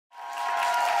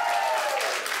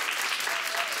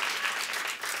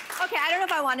Okay, I don't know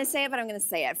if I want to say it, but I'm going to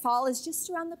say it. Fall is just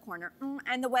around the corner,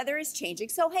 and the weather is changing.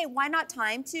 So, hey, why not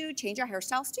time to change our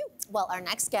hairstyles, too? Well, our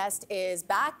next guest is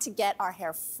back to get our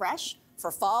hair fresh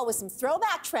for fall with some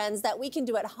throwback trends that we can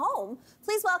do at home.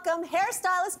 Please welcome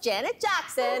hairstylist Janet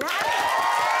Jackson.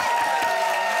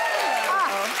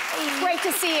 Great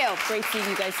to see you. Great seeing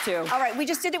you guys, too. All right, we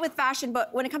just did it with fashion,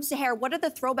 but when it comes to hair, what are the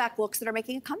throwback looks that are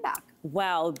making a comeback?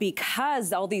 Well,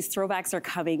 because all these throwbacks are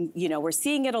coming, you know, we're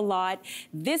seeing it a lot.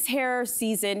 This hair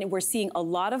season, we're seeing a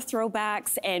lot of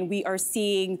throwbacks, and we are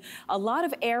seeing a lot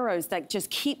of eras that just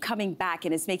keep coming back,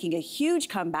 and it's making a huge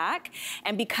comeback.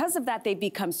 And because of that, they've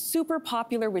become super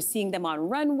popular. We're seeing them on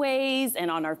runways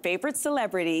and on our favorite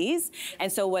celebrities.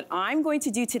 And so what I'm going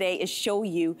to do today is show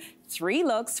you 3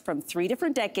 looks from 3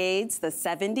 different decades, the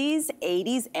 70s,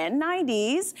 80s, and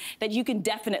 90s, that you can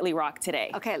definitely rock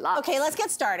today. Okay, love. Okay, let's get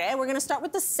started. We're gonna start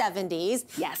with the 70s.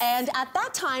 Yes. And at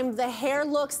that time, the hair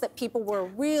looks that people were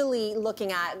really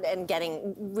looking at and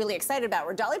getting really excited about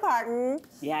were Dolly Parton,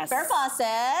 Yes. Farrah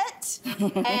Fawcett,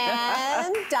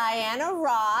 and Diana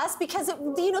Ross, because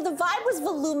you know, the vibe was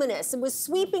voluminous. It was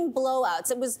sweeping blowouts.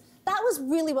 That was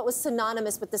really what was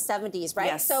synonymous with the 70s, right?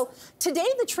 Yes. So today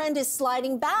the trend is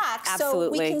sliding back.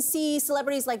 Absolutely. So we can see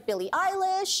celebrities like Billie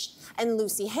Eilish and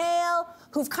Lucy Hale,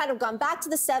 who've kind of gone back to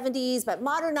the 70s, but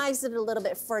modernized it a little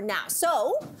bit for now.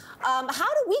 So how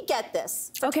do we get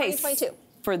this for 2022?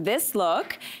 For this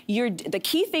look, the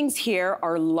key things here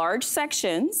are large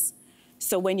sections.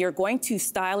 So when you're going to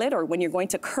style it or when you're going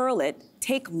to curl it,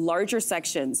 take larger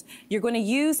sections. You're going to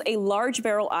use a large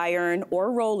barrel iron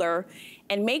or roller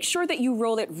and make sure that you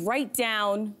roll it right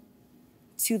down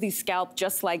to the scalp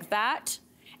just like that.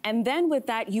 And then with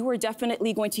that, you are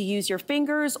definitely going to use your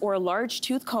fingers or a large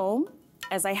tooth comb,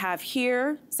 as I have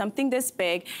here, something this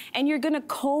big, and you're gonna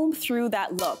comb through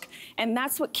that look. And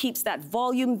that's what keeps that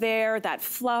volume there, that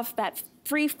fluff, that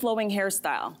free-flowing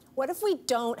hairstyle. What if we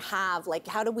don't have, like,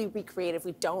 how do we recreate if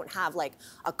we don't have, like,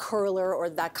 a curler or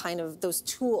that kind of, those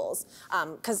tools?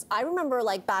 Because I remember,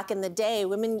 like, back in the day,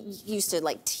 women used to,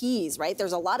 like, tease, right?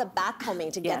 There's a lot of back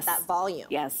combing to get that volume.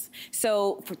 Yes.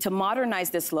 So to modernize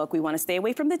this look, we want to stay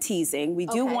away from the teasing. We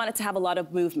do want it to have a lot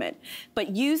of movement.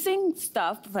 But using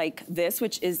stuff like this,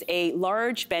 which is a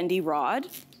large bendy rod,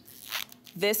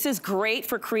 this is great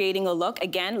for creating a look.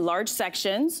 Again, large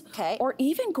sections. Okay. Or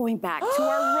even going back to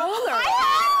our roller. I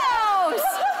had those!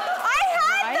 I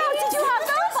had those! Did you have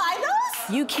those? Buy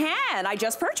those? You can. I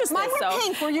just purchased Mine this. were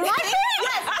pink. Were you Mine pink?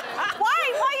 Yes.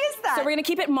 Why is that? So we're gonna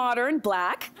keep it modern,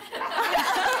 black.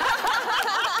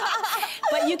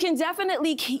 But you can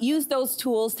definitely use those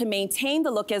tools to maintain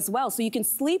the look as well. So you can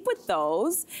sleep with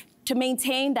those to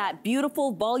maintain that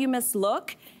beautiful, voluminous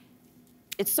look.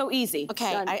 It's so easy.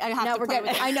 Okay, I have to play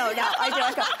with it. I know, now I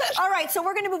do. All right, so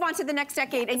we're gonna move on to the next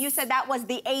decade, and you said that was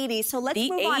the 80s, so let's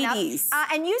move on up.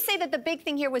 And you say that the big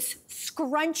thing here was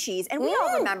scrunchies, and we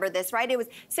all remember this, right? It was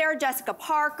Sarah Jessica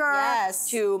Parker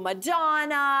to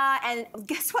Madonna, and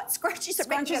guess what? Scrunchies are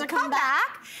making a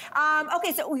comeback.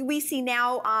 Okay, so we see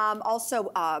now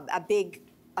also a big,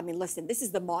 I mean, listen, this is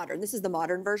the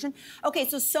modern version. Okay,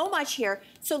 so much here.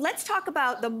 So let's talk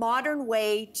about the modern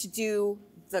way to do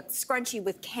the scrunchie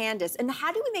with Candace, and how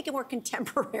do we make it more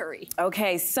contemporary?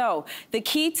 Okay, so the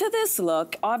key to this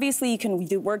look, obviously you can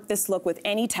work this look with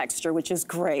any texture, which is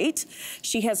great.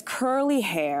 She has curly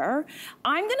hair.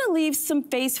 I'm gonna leave some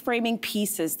face framing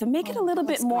pieces to make it a little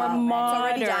bit more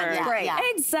modern. It's already done, great.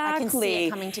 Exactly. I can see it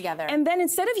coming together. And then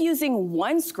instead of using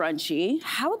one scrunchie,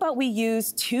 how about we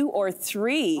use 2 or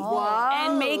 3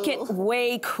 and make it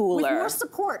way cooler. With more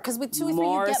support, because with 2 or 3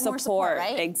 you get more support,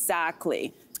 right?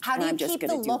 Exactly. How do you keep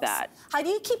the looks? How do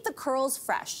you keep the curls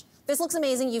fresh? This looks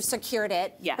amazing, you've secured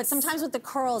it. Yes. But sometimes with the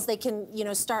curls, they can, you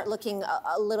know, start looking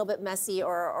a little bit messy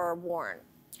or worn.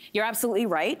 You're absolutely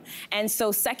right. And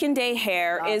so second day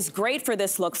hair is great for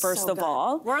this look, first of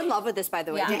all. We're in love with this, by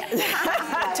the way. Yeah.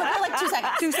 It took her like 2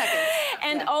 seconds. 2 seconds.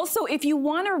 And also, if you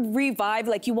want to revive,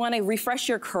 like you want to refresh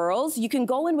your curls, you can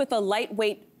go in with a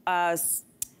lightweight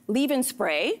leave-in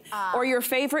spray or your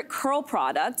favorite curl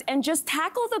product and just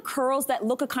tackle the curls that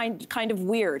look a kind of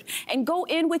weird. And go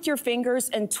in with your fingers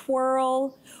and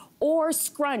twirl or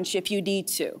scrunch if you need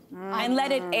to. And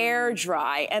let it air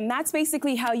dry. And that's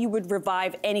basically how you would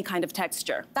revive any kind of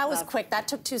texture. That was quick. That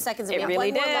took 2 seconds. It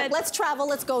really did. Let's travel.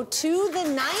 Let's go to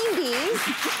the 90s.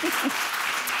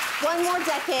 One more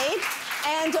decade.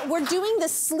 And we're doing the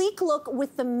sleek look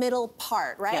with the middle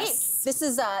part, right? Yes. This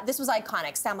was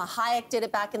iconic. Salma Hayek did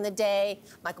it back in the day,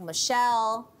 Michael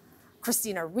Michelle,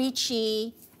 Christina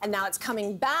Ricci, and now it's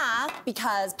coming back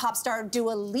because pop star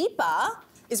Dua Lipa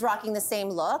is rocking the same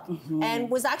look and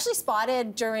was actually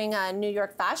spotted during New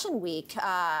York Fashion Week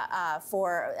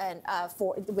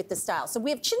with the style. So we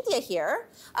have Cynthia here.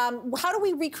 How do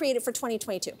we recreate it for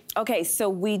 2022? Okay, so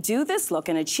we do this look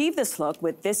and achieve this look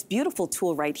with this beautiful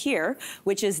tool right here,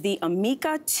 which is the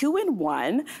Amika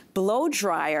 2-in-1 blow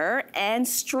dryer and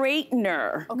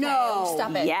straightener. Okay, no.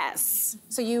 Stop it. Yes.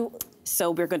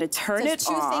 So we're gonna turn it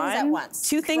on. Two things at once.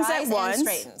 Two things at once. And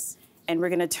straightens. And we're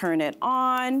gonna turn it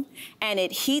on, and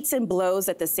it heats and blows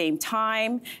at the same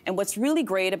time. And what's really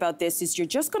great about this is you're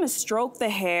just gonna stroke the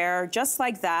hair just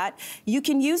like that. You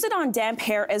can use it on damp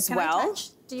hair as well. Can I touch?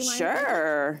 Do you mind?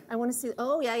 Sure. I wanna see,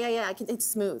 oh, yeah. It's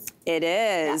smooth. It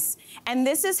is. Yeah. And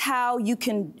this is how you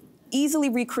can easily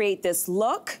recreate this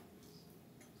look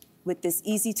with this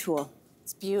easy tool.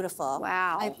 It's beautiful.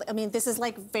 Wow. I mean, this is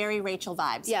like very Rachel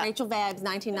vibes. Yeah. Rachel vibes,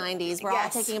 1990s. We're all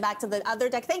taking it back to the other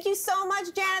deck. Thank you so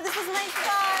much, Janet. This was my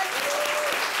fun.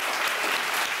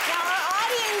 Now, our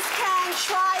audience can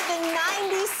try the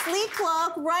 90s sleek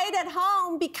look right at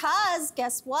home because,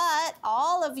 guess what?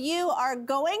 All of you are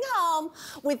going home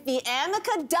with the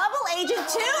Amika Double Agent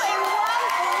 2-in-1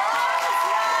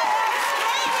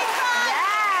 straightening brush.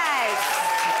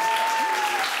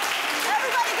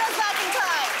 Everybody goes back in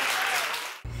time.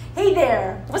 Hey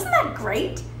there, wasn't that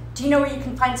great? Do you know where you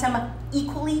can find some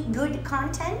equally good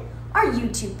content? Our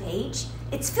YouTube page.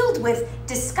 It's filled with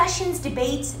discussions,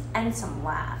 debates, and some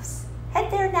laughs. Head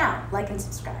there now, like and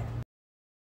subscribe.